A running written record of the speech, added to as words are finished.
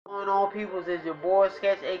going on, peoples? It's your boy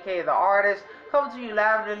Sketch, aka the artist, coming to you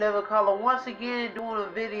live in the living color once again, doing a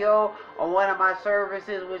video on one of my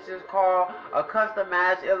services, which is called a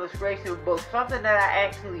customized illustration book. Something that I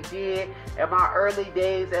actually did in my early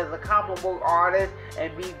days as a comic book artist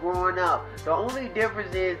and me growing up. The only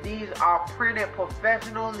difference is these are printed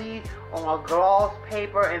professionally on a gloss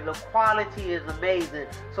paper and the quality is amazing.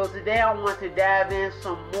 So today I want to dive in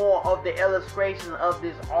some more of the illustrations of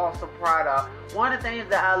this awesome product. One of the things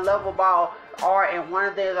that I love about art, and one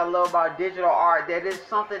of the things I love about digital art, that is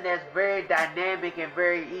something that's very dynamic and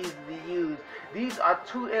very easy to use. These are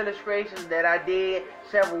two illustrations that I did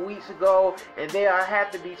several weeks ago, and they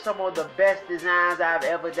have to be some of the best designs I've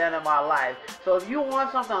ever done in my life. So if you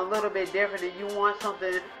want something a little bit different, and you want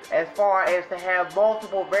something as far as to have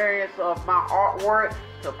multiple variants of my artwork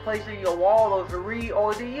to place in your wall or to read,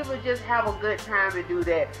 or to even just have a good time to do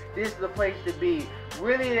that, this is the place to be.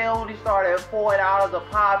 Really, they only start at $4 a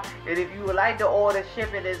pop, and if you would like to order,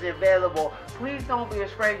 shipping is available. Please don't be a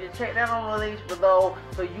stranger. Check that on the links below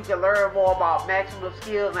so you can learn more about Maxximum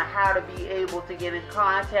Skillz and how to be able to get in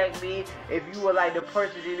contact me if you would like to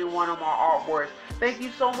purchase any one of my artworks. Thank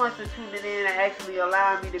you so much for tuning in and actually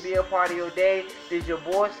allowing me to be a part of your day. This is your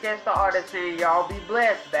boy Sketch the Artist saying y'all be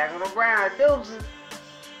blessed. Back on the ground. Deuces.